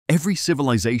Every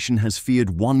civilization has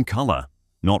feared one color,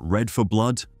 not red for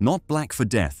blood, not black for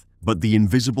death, but the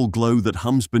invisible glow that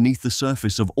hums beneath the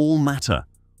surface of all matter.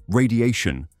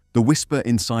 Radiation, the whisper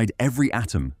inside every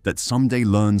atom that someday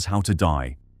learns how to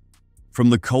die. From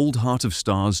the cold heart of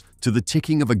stars to the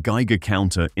ticking of a Geiger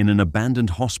counter in an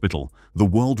abandoned hospital, the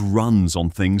world runs on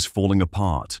things falling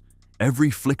apart. Every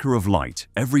flicker of light,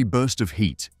 every burst of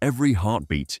heat, every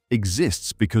heartbeat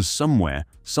exists because somewhere,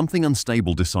 something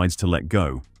unstable decides to let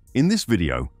go. In this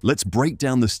video, let's break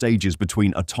down the stages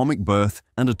between atomic birth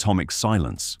and atomic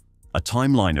silence, a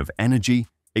timeline of energy,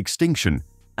 extinction,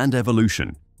 and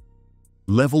evolution.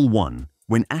 Level 1.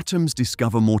 When atoms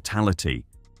discover mortality.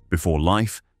 Before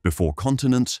life, before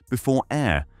continents, before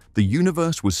air, the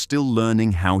universe was still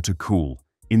learning how to cool.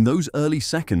 In those early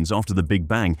seconds after the Big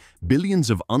Bang, billions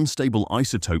of unstable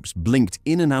isotopes blinked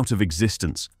in and out of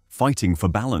existence, fighting for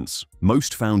balance.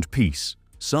 Most found peace.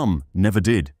 Some never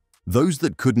did. Those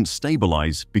that couldn't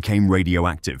stabilize became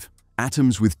radioactive,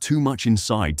 atoms with too much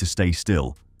inside to stay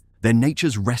still. They're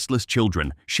nature's restless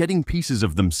children, shedding pieces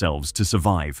of themselves to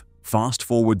survive. Fast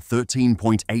forward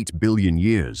 13.8 billion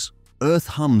years. Earth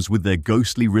hums with their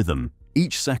ghostly rhythm.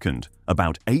 Each second,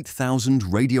 about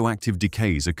 8,000 radioactive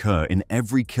decays occur in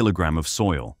every kilogram of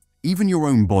soil. Even your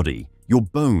own body, your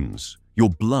bones,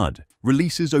 your blood,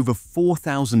 releases over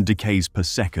 4,000 decays per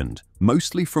second,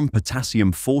 mostly from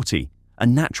potassium-40, a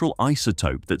natural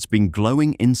isotope that's been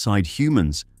glowing inside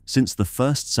humans since the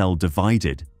first cell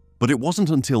divided. But it wasn't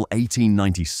until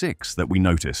 1896 that we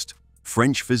noticed.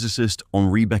 French physicist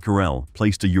Henri Becquerel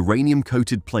placed a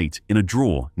uranium-coated plate in a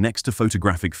drawer next to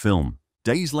photographic film.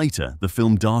 Days later, the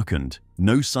film darkened.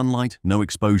 No sunlight, no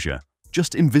exposure.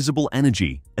 Just invisible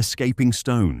energy escaping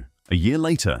stone. A year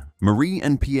later, Marie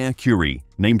and Pierre Curie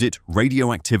named it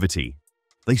radioactivity.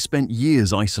 They spent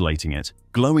years isolating it,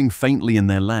 glowing faintly in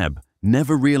their lab,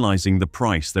 never realizing the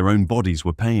price their own bodies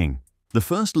were paying. The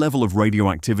first level of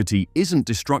radioactivity isn't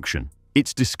destruction,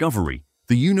 it's discovery,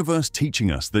 the universe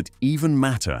teaching us that even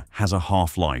matter has a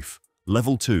half-life.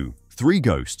 Level 2. 3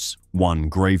 ghosts, 1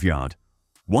 graveyard.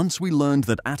 Once we learned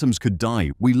that atoms could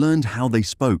die, we learned how they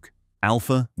spoke.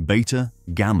 Alpha, beta,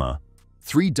 gamma.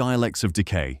 3 dialects of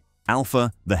decay.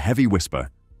 Alpha, the heavy whisper.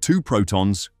 2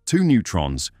 protons, 2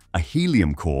 neutrons, a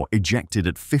helium core ejected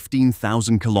at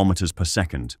 15,000 kilometers per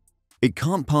second. It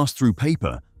can't pass through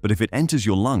paper, but if it enters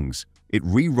your lungs, it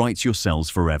rewrites your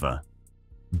cells forever.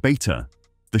 Beta,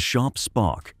 the sharp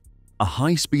spark. A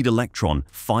high-speed electron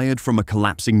fired from a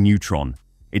collapsing neutron.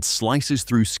 It slices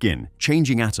through skin,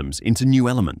 changing atoms into new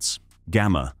elements.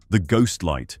 Gamma, the ghost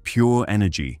light, pure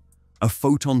energy. A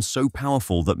photon so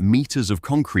powerful that meters of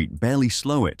concrete barely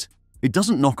slow it. It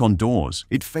doesn't knock on doors,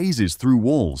 it phases through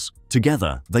walls.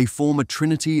 Together, they form a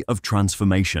trinity of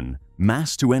transformation.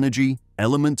 Mass to energy,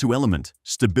 element to element,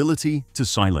 stability to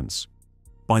silence.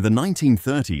 By the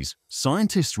 1930s,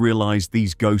 scientists realized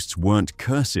these ghosts weren't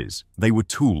curses, they were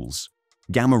tools.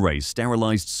 Gamma rays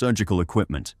sterilized surgical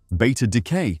equipment. Beta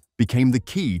decay became the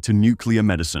key to nuclear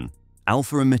medicine.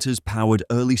 Alpha emitters powered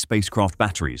early spacecraft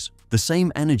batteries. The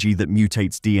same energy that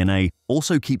mutates DNA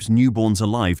also keeps newborns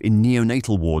alive in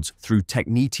neonatal wards through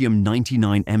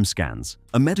technetium-99m scans,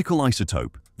 a medical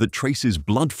isotope that traces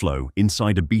blood flow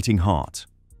inside a beating heart.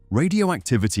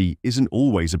 Radioactivity isn't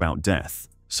always about death.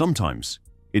 Sometimes,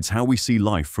 it's how we see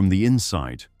life from the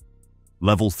inside.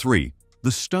 Level 3.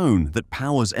 The stone that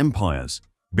powers empires,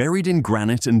 buried in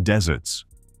granite and deserts.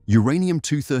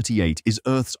 Uranium-238 is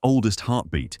Earth's oldest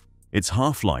heartbeat. Its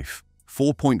half-life,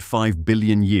 4.5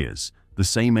 billion years, the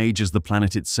same age as the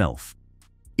planet itself.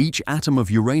 Each atom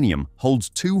of uranium holds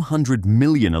 200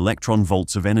 million electron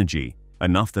volts of energy,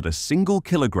 enough that a single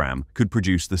kilogram could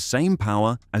produce the same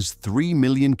power as 3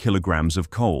 million kilograms of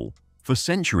coal. For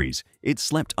centuries, it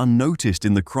slept unnoticed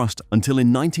in the crust until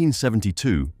in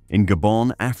 1972, in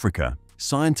Gabon, Africa,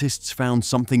 scientists found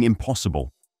something impossible.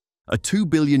 A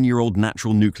 2-billion-year-old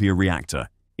natural nuclear reactor.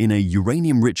 In a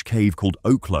uranium-rich cave called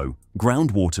Oklo,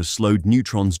 groundwater slowed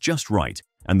neutrons just right,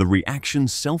 and the reaction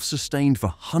self-sustained for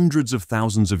hundreds of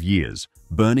thousands of years,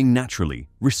 burning naturally,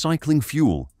 recycling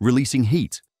fuel, releasing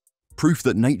heat. Proof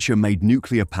that nature made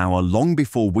nuclear power long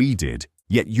before we did,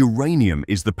 yet uranium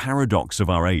is the paradox of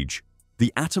our age.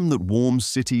 The atom that warms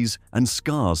cities and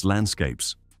scars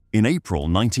landscapes. In April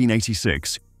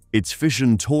 1986, its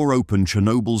fission tore open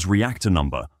Chernobyl's reactor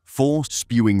number 4,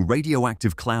 spewing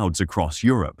radioactive clouds across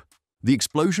Europe. The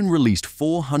explosion released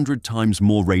 400 times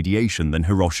more radiation than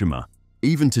Hiroshima.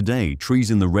 Even today, trees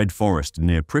in the Red Forest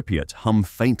near Pripyat hum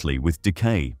faintly with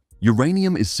decay.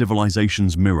 Uranium is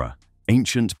civilization's mirror,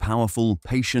 ancient, powerful,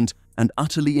 patient, and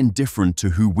utterly indifferent to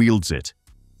who wields it.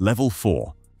 Level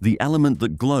 4. The element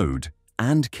that glowed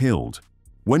and killed.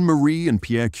 When Marie and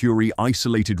Pierre Curie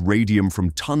isolated radium from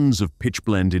tons of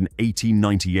pitchblende in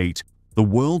 1898, the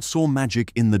world saw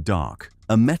magic in the dark,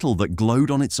 a metal that glowed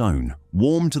on its own,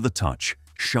 warm to the touch,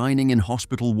 shining in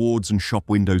hospital wards and shop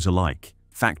windows alike.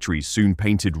 Factories soon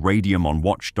painted radium on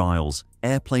watch dials,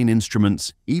 airplane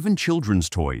instruments, even children's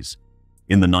toys.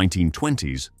 In the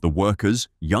 1920s, the workers,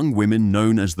 young women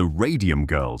known as the radium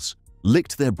girls,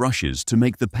 licked their brushes to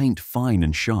make the paint fine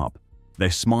and sharp.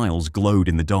 Their smiles glowed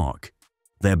in the dark.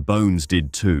 Their bones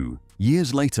did too.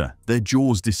 Years later, their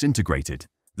jaws disintegrated,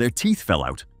 their teeth fell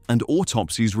out, and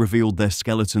autopsies revealed their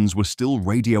skeletons were still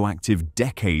radioactive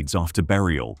decades after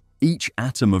burial. Each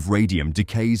atom of radium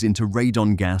decays into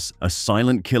radon gas, a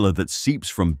silent killer that seeps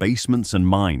from basements and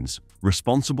mines,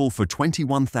 responsible for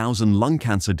 21,000 lung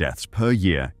cancer deaths per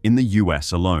year in the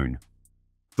US alone.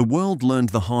 The world learned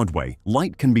the hard way: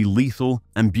 light can be lethal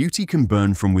and beauty can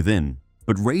burn from within.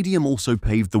 But radium also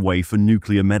paved the way for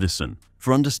nuclear medicine,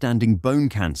 for understanding bone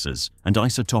cancers and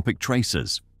isotopic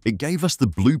tracers. It gave us the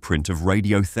blueprint of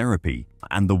radiotherapy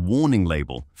and the warning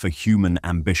label for human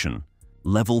ambition.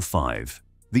 Level 5.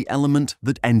 The element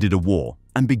that ended a war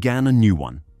and began a new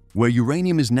one. Where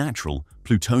uranium is natural,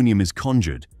 plutonium is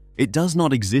conjured. It does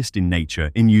not exist in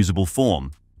nature in usable form.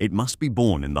 It must be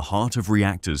born in the heart of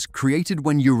reactors created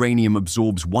when uranium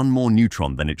absorbs one more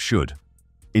neutron than it should.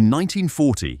 In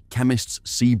 1940, chemists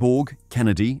Seaborg,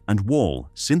 Kennedy, and Wall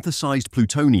synthesized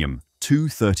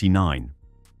plutonium-239,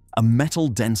 a metal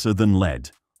denser than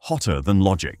lead, hotter than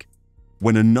logic.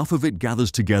 When enough of it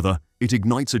gathers together, it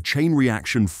ignites a chain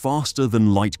reaction faster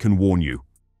than light can warn you.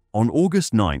 On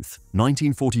August 9,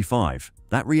 1945,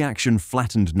 that reaction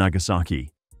flattened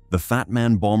Nagasaki. The Fat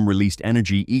Man bomb released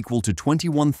energy equal to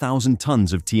 21,000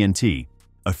 tons of TNT.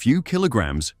 A few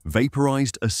kilograms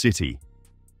vaporized a city.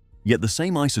 Yet the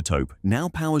same isotope now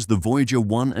powers the Voyager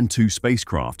 1 and 2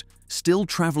 spacecraft, still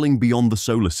traveling beyond the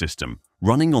solar system,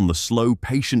 running on the slow,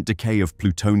 patient decay of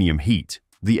plutonium heat.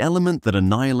 The element that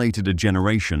annihilated a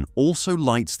generation also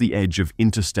lights the edge of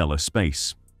interstellar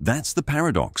space. That's the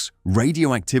paradox.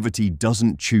 Radioactivity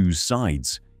doesn't choose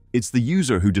sides. It's the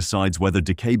user who decides whether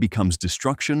decay becomes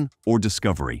destruction or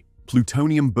discovery.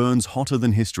 Plutonium burns hotter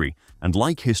than history, and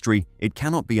like history, it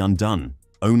cannot be undone,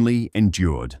 only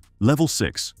endured. Level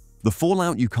 6. The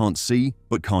fallout you can't see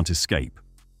but can't escape.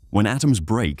 When atoms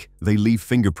break, they leave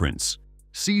fingerprints.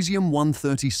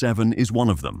 Cesium-137 is one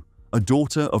of them, a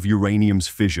daughter of uranium's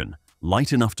fission,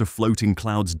 light enough to float in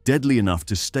clouds, deadly enough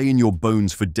to stay in your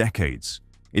bones for decades.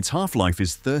 Its half-life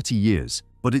is 30 years,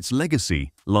 but its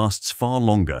legacy lasts far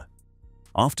longer.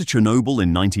 After Chernobyl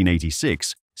in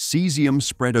 1986, cesium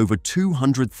spread over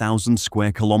 200,000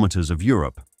 square kilometers of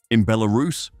Europe. In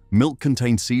Belarus, milk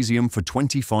contained cesium for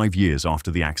 25 years after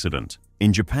the accident.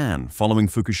 In Japan, following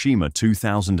Fukushima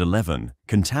 2011,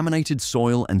 contaminated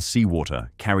soil and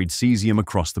seawater carried cesium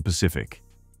across the Pacific.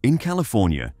 In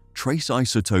California, trace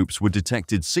isotopes were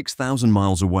detected 6,000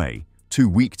 miles away, too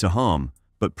weak to harm,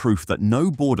 but proof that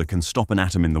no border can stop an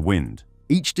atom in the wind.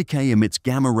 Each decay emits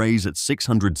gamma rays at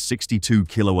 662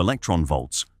 kiloelectron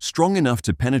volts, strong enough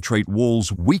to penetrate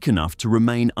walls, weak enough to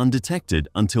remain undetected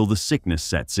until the sickness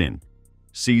sets in.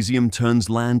 Cesium turns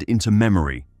land into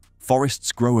memory.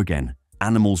 Forests grow again,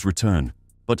 animals return.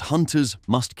 But hunters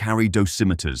must carry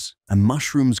dosimeters, and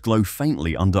mushrooms glow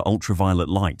faintly under ultraviolet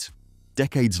light.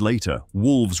 Decades later,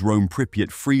 wolves roam Pripyat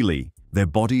freely, their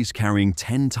bodies carrying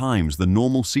 10 times the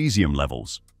normal cesium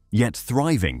levels. Yet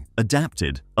thriving,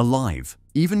 adapted, alive.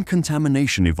 Even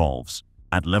contamination evolves.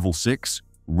 At level 6,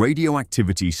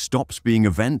 radioactivity stops being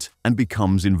event and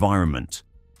becomes environment.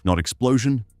 Not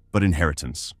explosion, but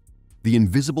inheritance. The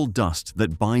invisible dust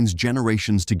that binds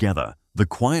generations together, the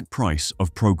quiet price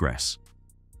of progress.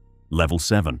 Level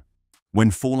 7. When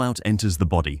fallout enters the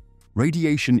body,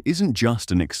 radiation isn't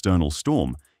just an external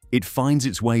storm, it finds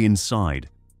its way inside.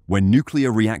 When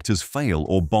nuclear reactors fail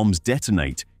or bombs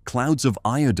detonate, clouds of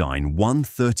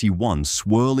iodine-131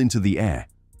 swirl into the air,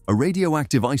 a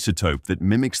radioactive isotope that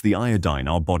mimics the iodine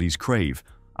our bodies crave.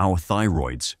 Our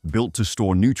thyroids, built to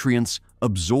store nutrients,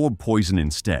 absorb poison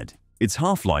instead. Its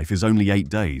half-life is only 8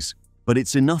 days, but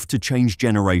it's enough to change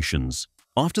generations.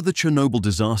 After the Chernobyl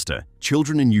disaster,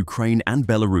 children in Ukraine and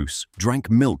Belarus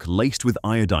drank milk laced with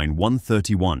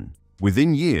iodine-131.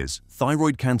 Within years,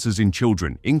 thyroid cancers in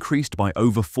children increased by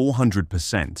over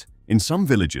 400%. In some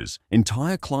villages,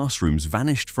 entire classrooms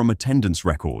vanished from attendance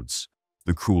records.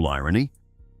 The cruel irony?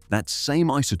 That same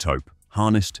isotope,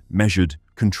 harnessed, measured,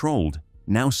 controlled,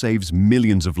 now saves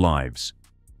millions of lives.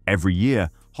 Every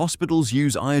year, hospitals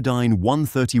use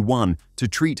iodine-131 to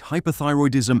treat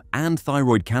hyperthyroidism and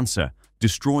thyroid cancer,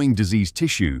 destroying diseased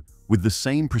tissue with the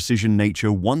same precision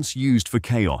nature once used for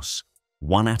chaos.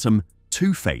 One atom,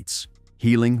 Two fates: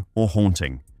 healing or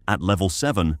haunting. At level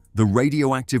 7, the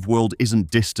radioactive world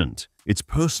isn't distant, it's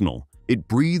personal. It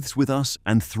breathes with us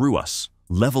and through us.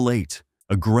 Level 8,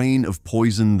 a grain of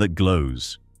poison that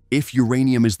glows. If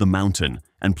uranium is the mountain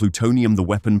and plutonium the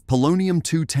weapon,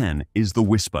 polonium-210 is the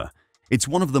whisper. It's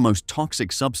one of the most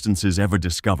toxic substances ever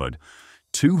discovered,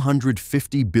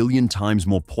 250 billion times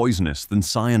more poisonous than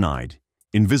cyanide.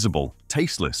 Invisible,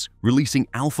 tasteless, releasing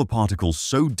alpha particles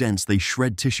so dense they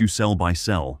shred tissue cell by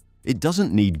cell. It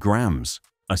doesn't need grams.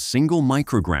 A single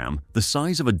microgram, the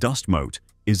size of a dust mote,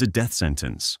 is a death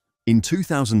sentence. In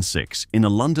 2006, in a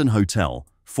London hotel,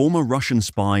 former Russian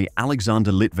spy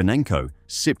Alexander Litvinenko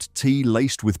sipped tea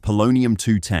laced with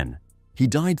polonium-210. He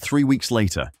died 3 weeks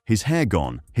later, his hair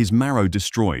gone, his marrow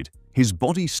destroyed, his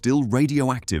body still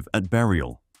radioactive at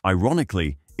burial.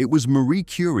 Ironically, it was Marie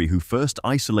Curie who first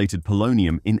isolated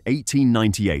polonium in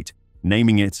 1898,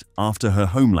 naming it after her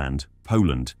homeland,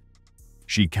 Poland.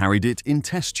 She carried it in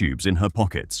test tubes in her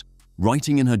pockets,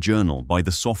 writing in her journal by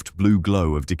the soft blue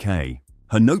glow of decay.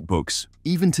 Her notebooks,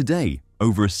 even today,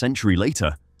 over a century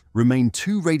later, remain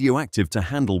too radioactive to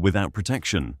handle without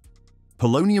protection.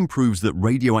 Polonium proves that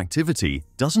radioactivity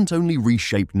doesn't only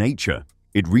reshape nature,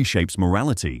 it reshapes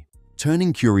morality,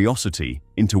 turning curiosity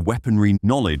into weaponry,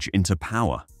 knowledge into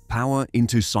power, power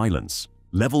into silence.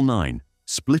 Level 9,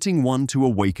 splitting one to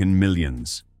awaken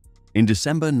millions. In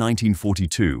December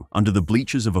 1942, under the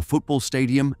bleachers of a football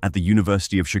stadium at the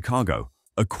University of Chicago,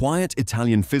 a quiet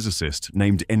Italian physicist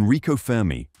named Enrico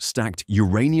Fermi stacked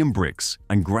uranium bricks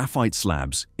and graphite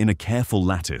slabs in a careful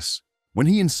lattice. When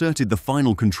he inserted the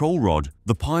final control rod,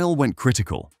 the pile went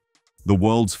critical. The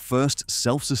world's first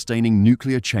self-sustaining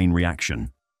nuclear chain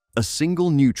reaction. A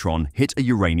single neutron hit a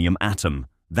uranium atom.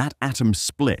 That atom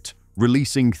split,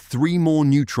 releasing 3 more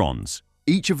neutrons.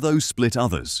 Each of those split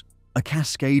others. A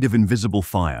cascade of invisible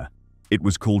fire. It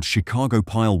was called Chicago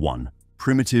Pile 1.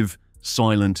 Primitive,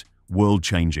 silent,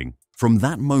 world-changing. From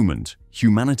that moment,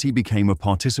 humanity became a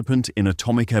participant in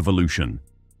atomic evolution.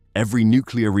 Every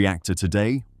nuclear reactor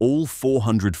today, all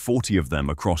 440 of them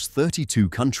across 32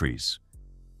 countries,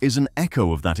 is an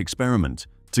echo of that experiment.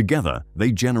 Together,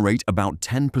 they generate about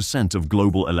 10% of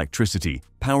global electricity,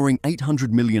 powering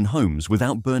 800 million homes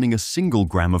without burning a single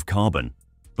gram of carbon.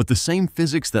 But the same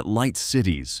physics that lights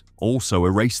cities also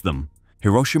erase them.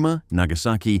 Hiroshima,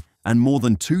 Nagasaki, and more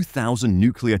than 2,000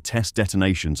 nuclear test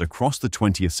detonations across the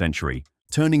 20th century,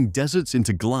 turning deserts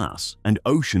into glass and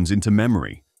oceans into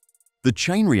memory. The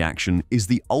chain reaction is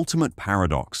the ultimate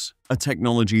paradox, a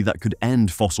technology that could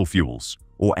end fossil fuels,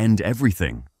 or end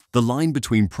everything. The line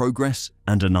between progress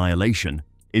and annihilation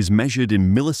is measured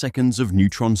in milliseconds of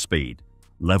neutron speed.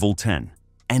 Level 10.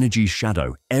 Energy's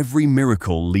shadow. Every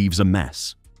miracle leaves a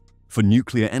mess. For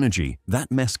nuclear energy,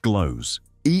 that mess glows.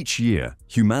 Each year,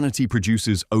 humanity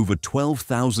produces over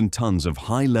 12,000 tons of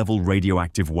high-level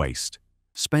radioactive waste.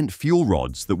 Spent fuel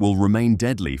rods that will remain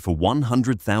deadly for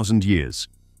 100,000 years.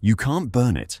 You can't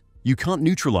burn it. You can't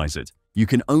neutralize it. You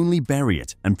can only bury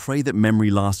it and pray that memory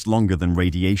lasts longer than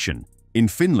radiation. In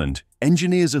Finland,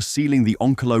 engineers are sealing the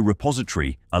Onkalo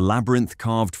repository, a labyrinth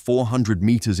carved 400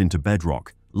 meters into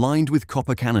bedrock, lined with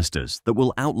copper canisters that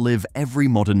will outlive every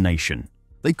modern nation.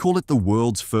 They call it the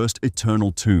world's first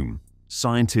eternal tomb.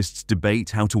 Scientists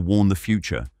debate how to warn the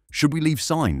future. Should we leave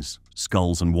signs,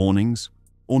 skulls and warnings?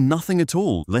 Or nothing at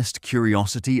all, lest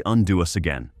curiosity undo us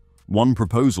again? One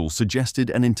proposal suggested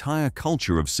an entire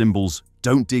culture of symbols: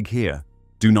 don't dig here,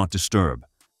 do not disturb.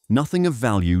 Nothing of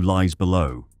value lies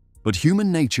below. But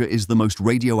human nature is the most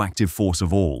radioactive force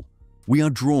of all. We are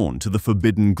drawn to the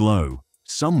forbidden glow.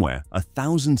 Somewhere,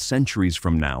 1,000 centuries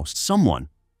from now, someone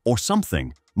or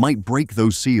something might break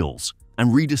those seals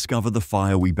and rediscover the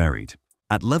fire we buried.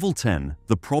 At level 10,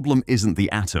 the problem isn't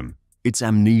the atom, it's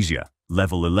amnesia.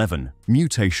 Level 11,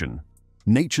 mutation.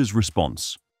 Nature's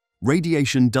response.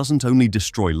 Radiation doesn't only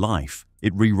destroy life,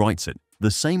 it rewrites it.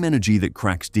 The same energy that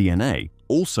cracks DNA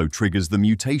also triggers the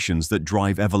mutations that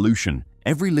drive evolution.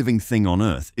 Every living thing on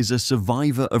Earth is a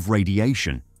survivor of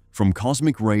radiation, from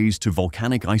cosmic rays to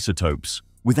volcanic isotopes.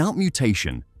 Without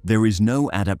mutation, there is no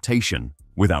adaptation.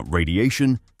 Without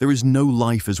radiation, there is no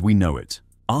life as we know it.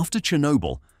 After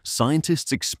Chernobyl,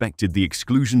 scientists expected the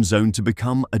exclusion zone to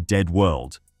become a dead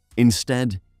world.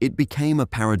 Instead, it became a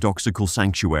paradoxical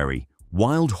sanctuary.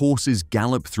 Wild horses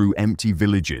gallop through empty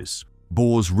villages.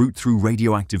 Boars root through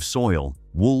radioactive soil.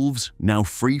 Wolves, now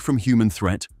free from human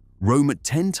threat, roam at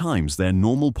 10 times their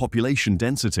normal population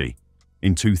density.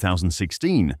 In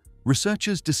 2016,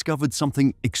 researchers discovered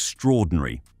something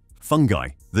extraordinary: fungi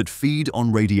that feed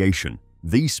on radiation.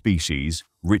 These species,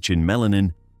 rich in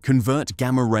melanin, convert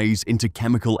gamma rays into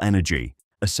chemical energy,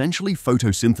 essentially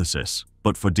photosynthesis.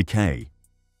 but for decay.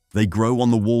 They grow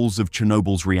on the walls of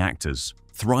Chernobyl's reactors,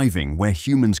 thriving where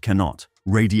humans cannot.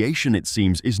 Radiation, it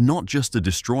seems, is not just a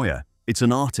destroyer, it's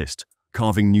an artist,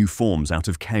 carving new forms out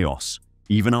of chaos.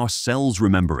 Even our cells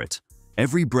remember it.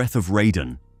 Every breath of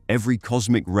radon, every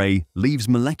cosmic ray leaves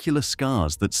molecular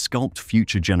scars that sculpt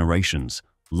future generations.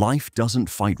 Life doesn't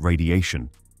fight radiation.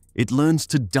 It learns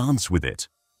to dance with it.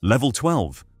 Level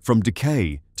 12. From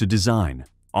decay to design.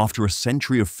 After a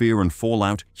century of fear and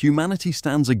fallout, humanity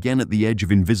stands again at the edge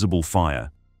of invisible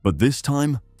fire. But this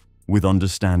time, with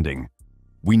understanding.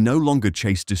 We no longer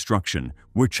chase destruction,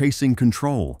 we're chasing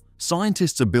control.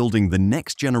 Scientists are building the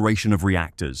next generation of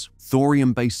reactors,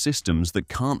 thorium-based systems that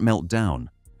can't melt down,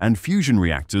 and fusion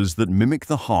reactors that mimic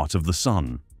the heart of the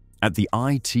sun. At the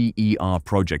ITER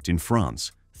project in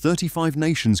France, 35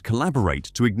 nations collaborate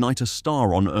to ignite a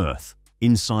star on Earth.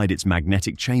 Inside its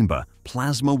magnetic chamber,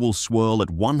 plasma will swirl at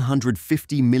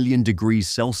 150 million degrees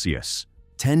Celsius,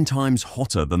 10 times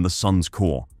hotter than the sun's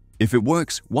core. If it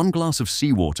works, one glass of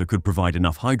seawater could provide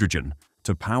enough hydrogen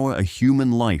to power a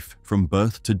human life from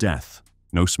birth to death.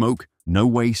 No smoke, no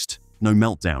waste, no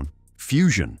meltdown.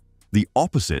 Fusion, the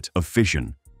opposite of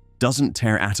fission, doesn't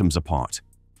tear atoms apart.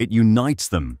 It unites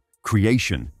them,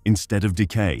 creation instead of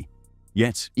decay.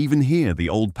 Yet, even here, the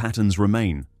old patterns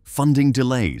remain. Funding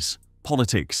delays,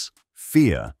 politics,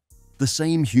 fear, the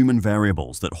same human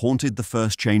variables that haunted the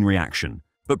first chain reaction.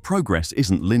 But progress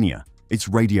isn't linear. It's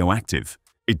radioactive.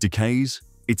 It decays,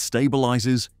 it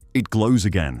stabilizes, it glows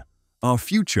again. Our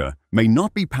future may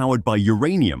not be powered by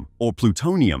uranium or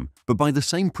plutonium, but by the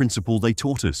same principle they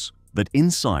taught us, that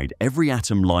inside every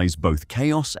atom lies both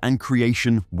chaos and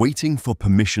creation waiting for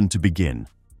permission to begin.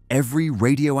 Every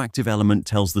radioactive element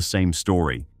tells the same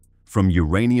story, from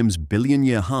uranium's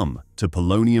billion-year hum to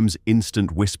polonium's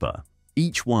instant whisper.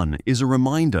 Each one is a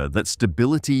reminder that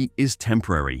stability is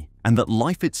temporary and that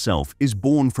life itself is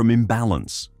born from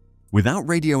imbalance. Without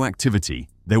radioactivity,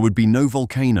 there would be no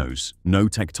volcanoes, no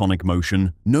tectonic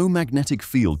motion, no magnetic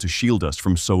field to shield us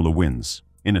from solar winds.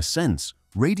 In a sense,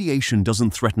 radiation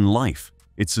doesn't threaten life,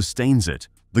 it sustains it.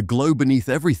 The glow beneath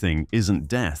everything isn't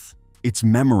death, it's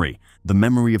memory, the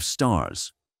memory of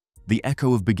stars, the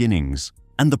echo of beginnings,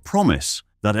 and the promise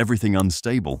that everything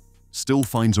unstable still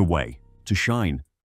finds a way to shine.